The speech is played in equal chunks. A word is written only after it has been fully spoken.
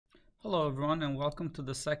Hello everyone, and welcome to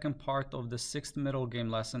the second part of the 6th middle game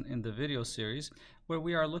lesson in the video series, where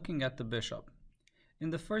we are looking at the bishop. In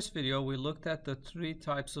the first video, we looked at the three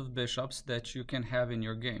types of bishops that you can have in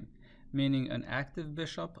your game, meaning an active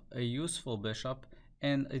bishop, a useful bishop,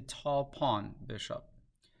 and a tall pawn bishop.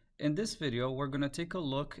 In this video, we're going to take a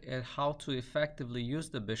look at how to effectively use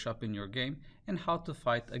the bishop in your game and how to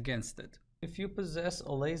fight against it. If you possess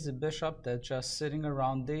a lazy bishop that's just sitting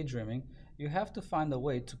around daydreaming, you have to find a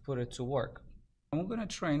way to put it to work. And we're going to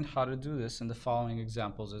train how to do this in the following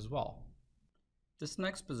examples as well. This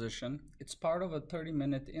next position, it's part of a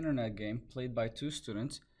 30-minute internet game played by two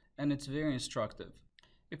students, and it's very instructive.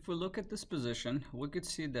 If we look at this position, we could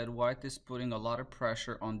see that white is putting a lot of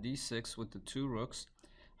pressure on d6 with the two rooks.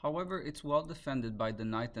 However, it's well defended by the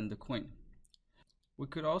knight and the queen. We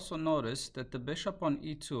could also notice that the bishop on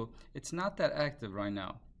e2, it's not that active right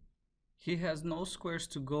now. He has no squares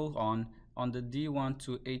to go on the d1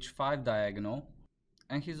 to h5 diagonal,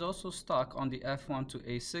 and he's also stuck on the f1 to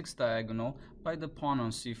a6 diagonal by the pawn on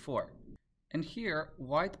c4. And here,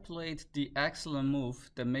 white played the excellent move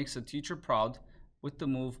that makes a teacher proud with the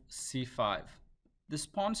move c5. This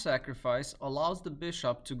pawn sacrifice allows the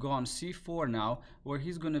bishop to go on c4 now, where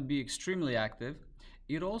he's going to be extremely active.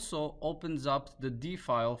 It also opens up the d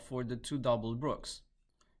file for the two double rooks.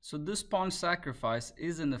 So this pawn sacrifice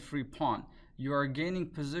isn't a free pawn. You are gaining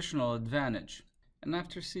positional advantage. And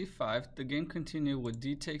after c5, the game continued with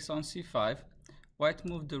d takes on c5. White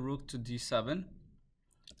moved the rook to d7,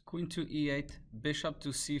 queen to e8, bishop to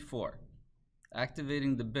c4,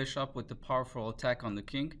 activating the bishop with the powerful attack on the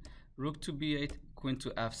king. Rook to b8, queen to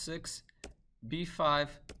f6, b5,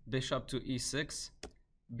 bishop to e6,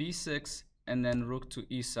 b6, and then rook to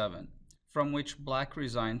e7, from which black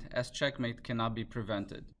resigned as checkmate cannot be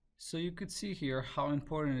prevented. So you could see here how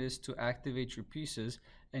important it is to activate your pieces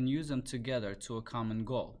and use them together to a common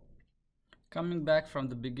goal. Coming back from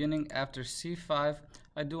the beginning after c5,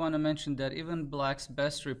 I do want to mention that even black's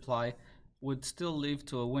best reply would still lead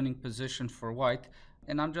to a winning position for white,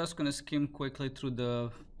 and I'm just going to skim quickly through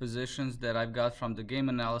the positions that I've got from the game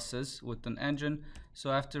analysis with an engine.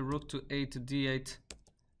 So after rook to a to d8,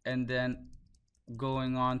 and then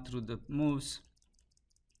going on through the moves,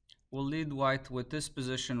 we'll lead white with this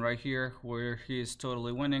position right here where he is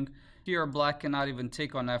totally winning. Here black cannot even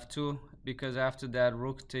take on f2 because after that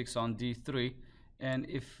rook takes on d3, and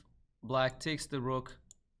if black takes the rook,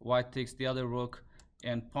 white takes the other rook,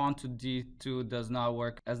 and pawn to d2 does not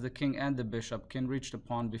work as the king and the bishop can reach the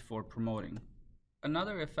pawn before promoting.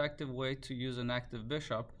 Another effective way to use an active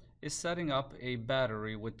bishop is setting up a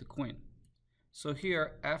battery with the queen. So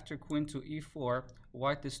here, after queen to e4,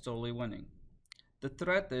 white is totally winning. The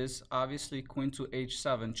threat is obviously queen to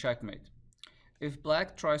h7 checkmate. If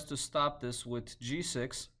black tries to stop this with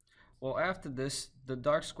g6, well, after this, the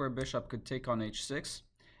dark square bishop could take on h6.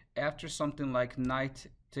 After something like knight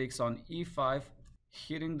takes on e5,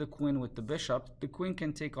 hitting the queen with the bishop, the queen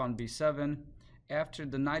can take on b7. After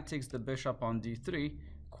the knight takes the bishop on d3,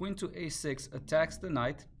 queen to a6 attacks the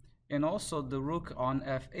knight, and also the rook on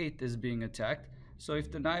f8 is being attacked. So if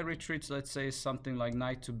the knight retreats, let's say something like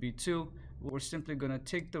knight to b2, we're simply going to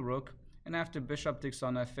take the rook, and after bishop takes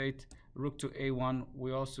on f8, rook to a1,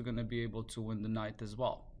 we're also going to be able to win the knight as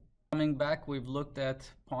well. Coming back, we've looked at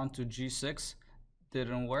pawn to g6,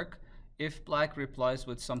 didn't work. If black replies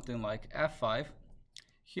with something like f5,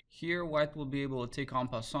 here white will be able to take en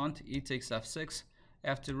passant, e takes f6,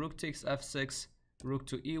 after rook takes f6, rook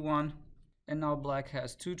to e1, and now black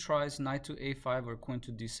has two tries, knight to a5 or queen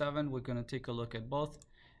to d7. We're going to take a look at both.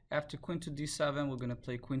 After queen to d7, we're going to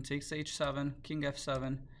play queen takes h7, king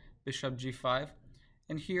f7, bishop g5,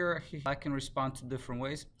 and here black can respond to different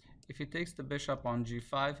ways. If he takes the bishop on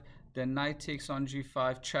g5, then knight takes on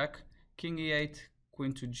g5 check, king e8,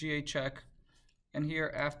 queen to g8 check, and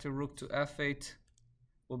here after rook to f8,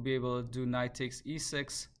 we'll be able to do knight takes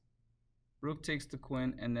e6, rook takes the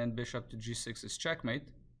queen, and then bishop to g6 is checkmate.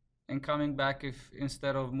 And coming back, if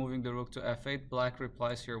instead of moving the rook to f8, black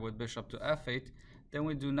replies here with bishop to f8, then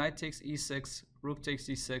we do knight takes e6, rook takes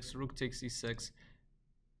e6, rook takes e6,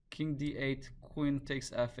 king d8, queen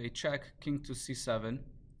takes f8 check, king to c7,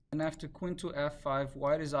 and after queen to f5,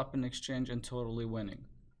 white is up in exchange and totally winning.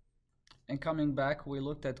 And coming back, we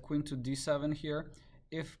looked at queen to d7 here.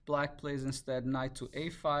 If black plays instead knight to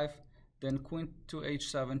a5, then queen to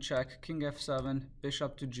h7 check, king f7,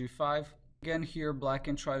 bishop to g5. Again here black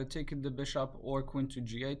can try to take the bishop or queen to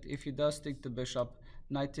g8. If he does take the bishop,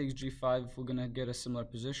 knight takes g5, we're going to get a similar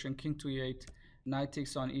position, king to e8, knight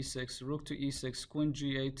takes on e6, rook to e6, queen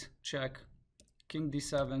g8 check, king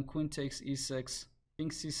d7, queen takes e6, king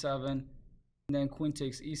c7, and then queen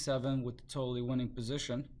takes e7 with the totally winning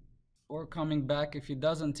position. Or coming back, if he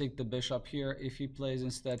doesn't take the bishop here, if he plays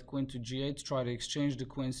instead queen to g8 to try to exchange the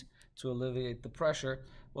queens to alleviate the pressure,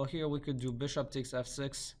 well, here we could do bishop takes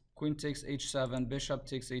f6, queen takes h7, bishop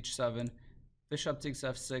takes h7, bishop takes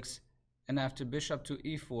f6, and after bishop to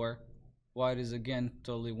e4, white is again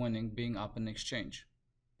totally winning, being up in exchange.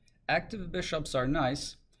 Active bishops are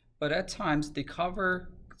nice, but at times they cover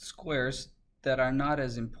squares that are not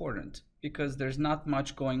as important because there's not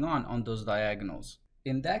much going on those diagonals.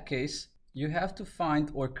 In that case, you have to find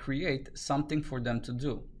or create something for them to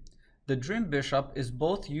do. The dream bishop is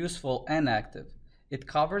both useful and active. It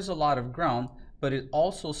covers a lot of ground, but it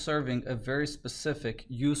also serving a very specific,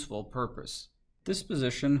 useful purpose. This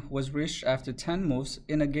position was reached after 10 moves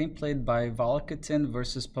in a game played by Volokitin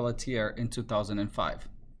versus Pelletier in 2005.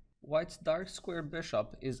 White's dark square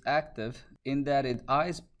bishop is active in that it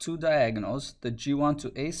eyes two diagonals, the g1 to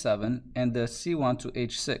a7 and the c1 to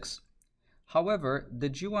h6. However, the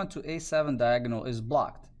g1 to a7 diagonal is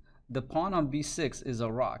blocked. The pawn on b6 is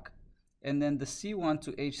a rock. And then the c1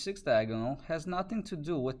 to h6 diagonal has nothing to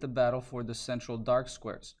do with the battle for the central dark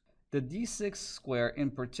squares. The d6 square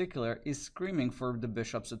in particular is screaming for the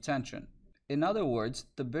bishop's attention. In other words,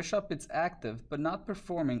 the bishop is active but not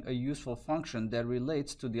performing a useful function that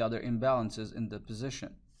relates to the other imbalances in the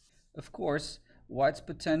position. Of course, white's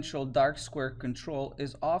potential dark square control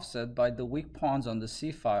is offset by the weak pawns on the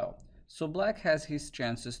c-file. So black has his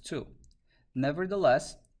chances too.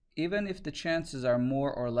 Nevertheless, even if the chances are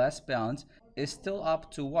more or less balanced, it's still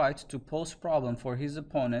up to white to pose problem for his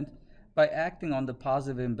opponent by acting on the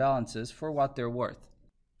positive imbalances for what they're worth.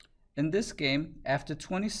 In this game, after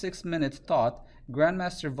 26-minute thought,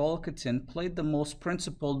 Grandmaster Volokitin played the most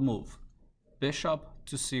principled move, bishop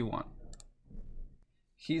to c1.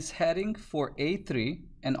 He's heading for a3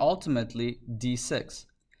 and ultimately d6.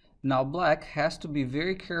 Now black has to be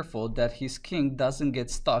very careful that his king doesn't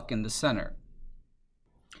get stuck in the center.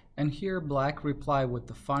 And here black replied with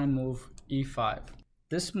the fine move e5.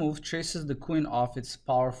 This move chases the queen off its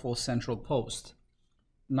powerful central post.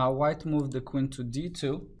 Now white moved the queen to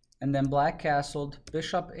d2, and then black castled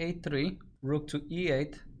bishop a3, rook to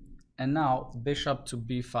e8, and now bishop to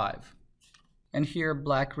b5. And here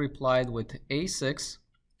black replied with a6,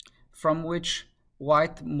 from which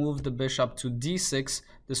white moved the bishop to d6,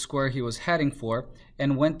 the square he was heading for,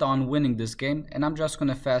 and went on winning this game. And I'm just going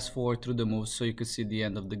to fast forward through the moves so you can see the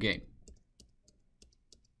end of the game.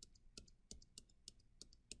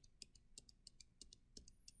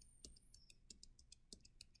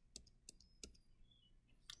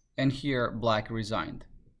 And here black resigned.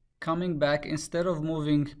 Coming back, instead of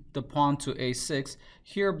moving the pawn to a6,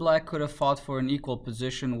 here black could have fought for an equal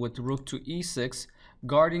position with rook to e6,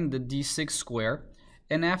 guarding the d6 square.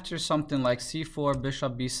 And after something like c4,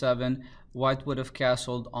 bishop b7, white would have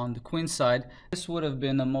castled on the queen side. This would have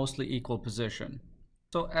been a mostly equal position.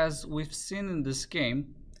 So as we've seen in this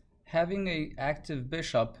game, having an active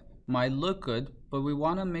bishop might look good, but we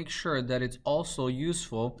want to make sure that it's also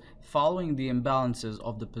useful following the imbalances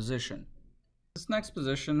of the position. This next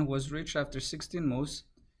position was reached after 16 moves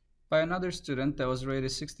by another student that was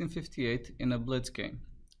rated 1658 in a blitz game.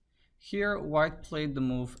 Here white played the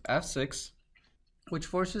move f6, which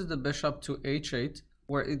forces the bishop to h8,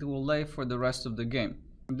 where it will lay for the rest of the game.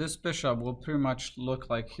 This bishop will pretty much look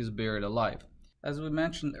like he's buried alive. As we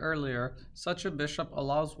mentioned earlier, such a bishop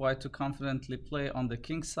allows white to confidently play on the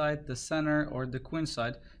king side, the center, or the queen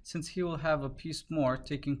side, since he will have a piece more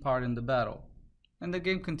taking part in the battle. And the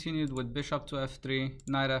game continued with bishop to f3,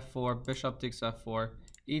 knight f4, bishop takes f4,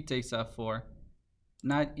 e takes f4,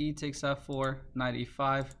 knight e takes f4, knight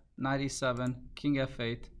e5, knight e7, king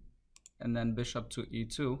f8, and then bishop to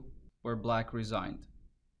e2, where black resigned.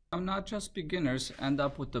 Now, not just beginners end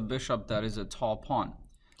up with a bishop that is a tall pawn.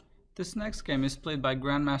 This next game is played by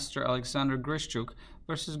Grandmaster Alexander Grischuk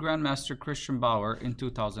versus Grandmaster Christian Bauer in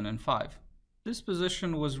 2005. This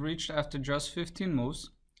position was reached after just 15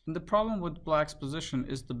 moves, and the problem with black's position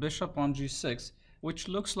is the bishop on g6, which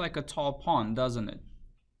looks like a tall pawn, doesn't it?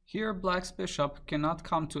 Here black's bishop cannot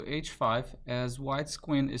come to h5 as white's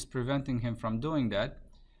queen is preventing him from doing that.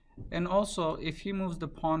 And also, if he moves the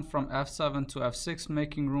pawn from f7 to f6,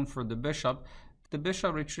 making room for the bishop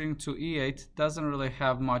retreating to e8 doesn't really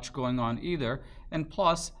have much going on either, and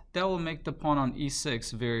plus that will make the pawn on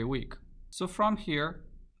e6 very weak. So from here,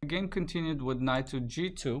 the game continued with knight to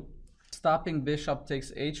g2, stopping bishop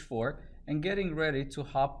takes h4 and getting ready to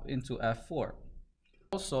hop into f4.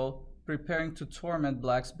 Also preparing to torment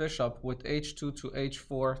black's bishop with h2 to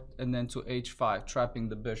h4 and then to h5, trapping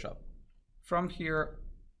the bishop. From here,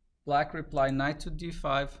 black replied knight to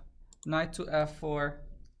d5, knight to f4,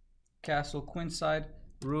 castle queenside,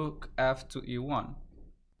 rook f to e1.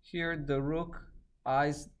 Here the rook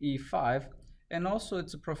eyes e5, and also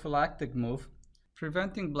it's a prophylactic move,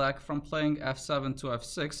 preventing black from playing f7 to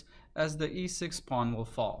f6 as the e6 pawn will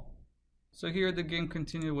fall. So here the game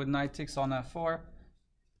continued with knight takes on f4,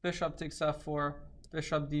 bishop takes f4,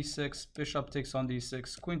 bishop d6, bishop takes on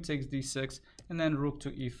d6, queen takes d6, and then rook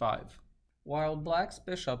to e5. While black's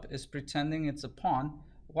bishop is pretending it's a pawn,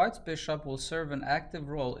 white's bishop will serve an active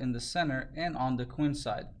role in the center and on the queen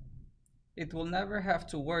side. It will never have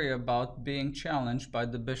to worry about being challenged by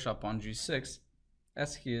the bishop on g6,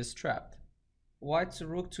 as he is trapped. White's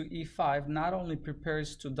rook to e5 not only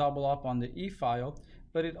prepares to double up on the e-file,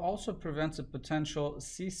 but it also prevents a potential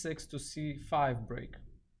c6 to c5 break.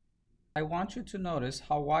 I want you to notice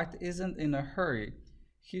how white isn't in a hurry.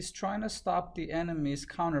 He's trying to stop the enemy's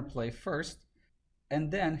counterplay first,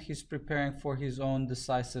 and then he's preparing for his own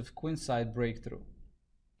decisive queenside breakthrough.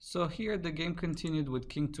 So here the game continued with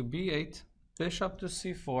king to b8, bishop to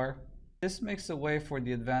c4. This makes a way for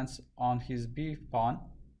the advance on his b pawn.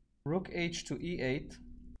 Rook h to e8,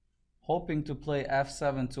 hoping to play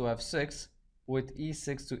f7 to f6 with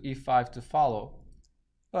e6 to e5 to follow.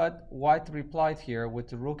 But white replied here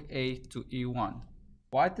with rook a to e1.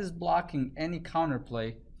 White is blocking any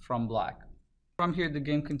counterplay from black. From here the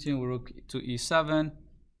game continued with rook to e7,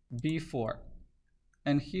 b4.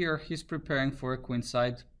 And here he's preparing for a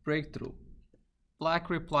queenside breakthrough. Black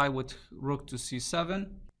replied with rook to c7,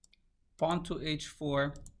 pawn to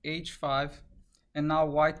h4, h5, and now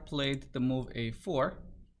white played the move a4,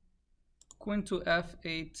 queen to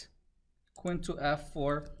f8, queen to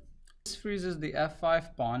f4. This freezes the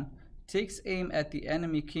f5 pawn, takes aim at the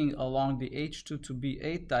enemy king along the h2 to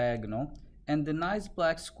b8 diagonal, and denies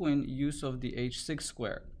black's queen use of the h6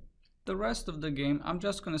 square. The rest of the game, I'm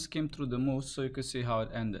just going to skim through the moves so you can see how it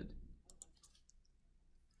ended.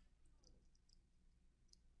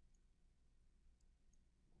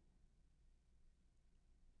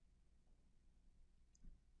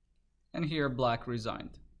 And here black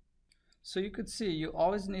resigned. So you could see you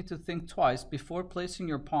always need to think twice before placing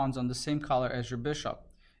your pawns on the same color as your bishop.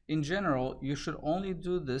 In general, you should only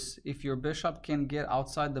do this if your bishop can get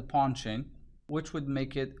outside the pawn chain, which would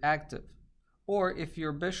make it active. Or if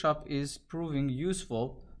your bishop is proving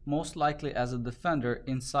useful, most likely as a defender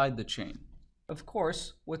inside the chain. Of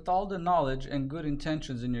course, with all the knowledge and good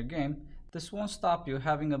intentions in your game, this won't stop you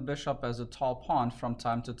having a bishop as a tall pawn from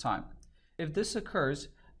time to time. If this occurs,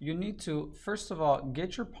 you need to, first of all,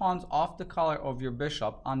 get your pawns off the color of your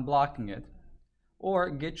bishop, unblocking it, or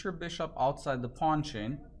get your bishop outside the pawn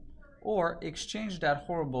chain, or exchange that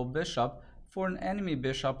horrible bishop for an enemy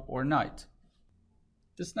bishop or knight.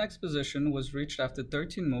 This next position was reached after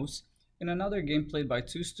 13 moves in another game played by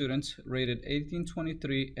two students rated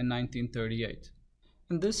 1823 and 1938.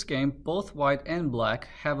 In this game, both white and black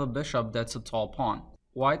have a bishop that's a tall pawn.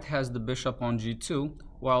 White has the bishop on g2,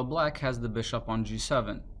 while black has the bishop on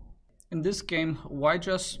g7. In this game, white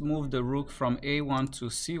just moved the rook from a1 to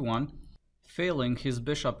c1, failing his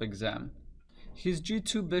bishop exam. His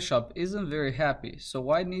g2 bishop isn't very happy, so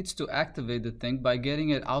white needs to activate the thing by getting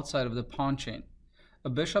it outside of the pawn chain. A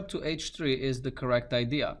bishop to h3 is the correct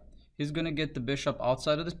idea. He's going to get the bishop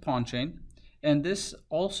outside of the pawn chain, and this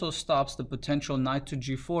also stops the potential knight to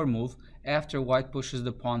g4 move after white pushes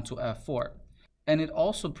the pawn to f4. And it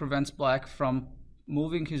also prevents black from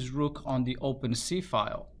moving his rook on the open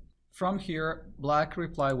c-file. From here, black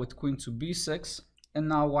replied with queen to b6, and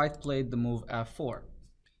now white played the move f4.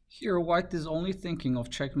 Here, white is only thinking of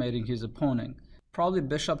checkmating his opponent. Probably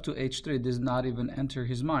bishop to h3 does not even enter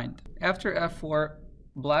his mind. After f4,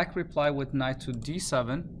 black replied with knight to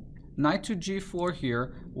d7. Knight to g4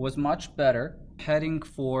 here was much better, heading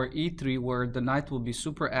for e3 where the knight will be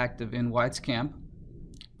super active in white's camp,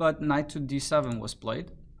 but knight to d7 was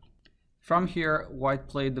played. From here, white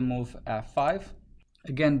played the move f5.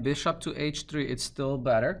 Again, bishop to h3, it's still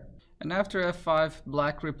better. And after f5,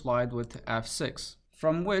 black replied with f6,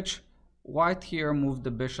 from which white here moved the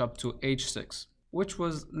bishop to h6, which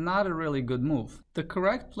was not a really good move. The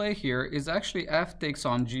correct play here is actually f takes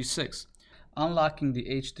on g6, unlocking the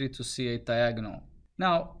h3 to c8 diagonal.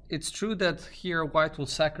 Now, it's true that here white will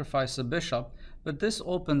sacrifice a bishop, but this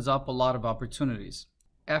opens up a lot of opportunities.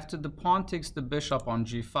 After the pawn takes the bishop on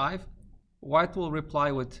g5, white will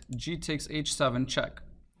reply with g takes h7 check.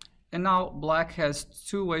 And now black has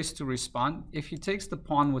two ways to respond. If he takes the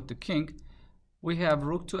pawn with the king, we have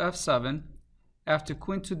rook to f7. After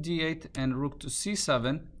queen to d8 and rook to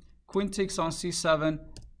c7, queen takes on c7,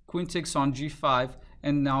 queen takes on g5,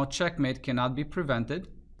 and now checkmate cannot be prevented.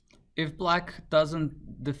 If black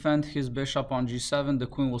doesn't defend his bishop on g7, the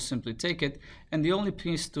queen will simply take it, and the only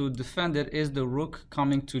piece to defend it is the rook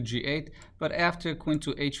coming to g8, but after queen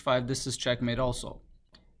to h5, this is checkmate also.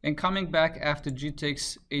 And coming back after g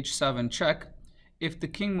takes h7 check, if the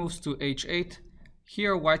king moves to h8,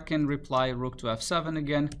 here white can reply rook to f7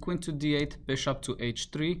 again, queen to d8, bishop to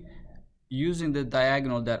h3, using the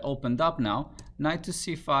diagonal that opened up now, knight to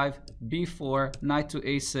c5, b4, knight to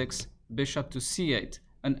a6, bishop to c8.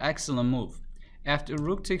 An excellent move. After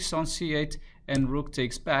rook takes on c8 and rook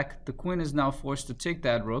takes back, the queen is now forced to take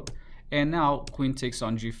that rook, and now queen takes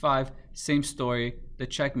on g5, same story, the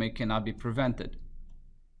checkmate cannot be prevented.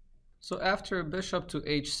 So after bishop to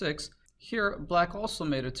h6, here black also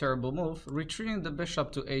made a terrible move, retreating the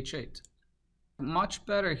bishop to h8. Much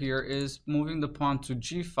better here is moving the pawn to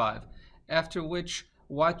g5, after which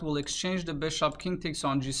white will exchange the bishop, king takes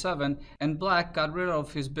on g7, and black got rid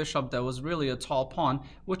of his bishop that was really a tall pawn,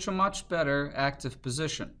 which a much better active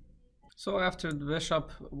position. So after the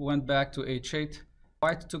bishop went back to h8,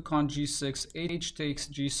 white took on g6, h takes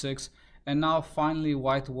g6, and now finally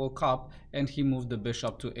white woke up and he moved the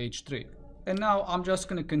bishop to h3. And now I'm just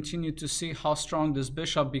going to continue to see how strong this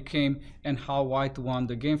bishop became and how white won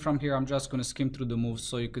the game. From here I'm just going to skim through the moves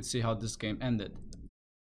so you could see how this game ended.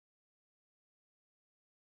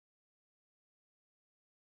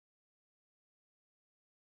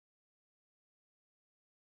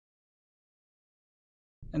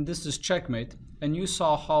 And this is checkmate, and you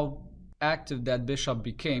saw how active that bishop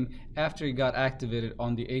became after he got activated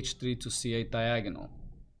on the h3 to c8 diagonal.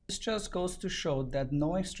 This just goes to show that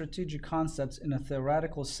knowing strategic concepts in a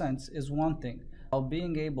theoretical sense is one thing, while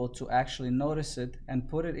being able to actually notice it and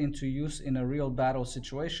put it into use in a real battle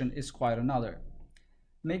situation is quite another.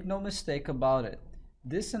 Make no mistake about it,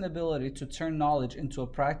 this inability to turn knowledge into a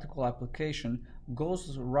practical application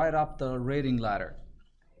goes right up the rating ladder.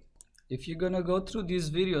 If you're going to go through these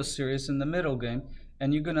video series in the middle game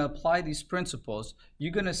and you're going to apply these principles,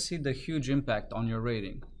 you're going to see the huge impact on your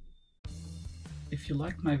rating. If you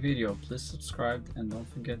liked my video, please subscribe and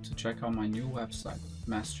don't forget to check out my new website,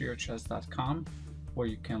 masteryourchess.com, where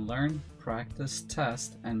you can learn, practice,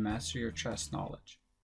 test, and master your chess knowledge.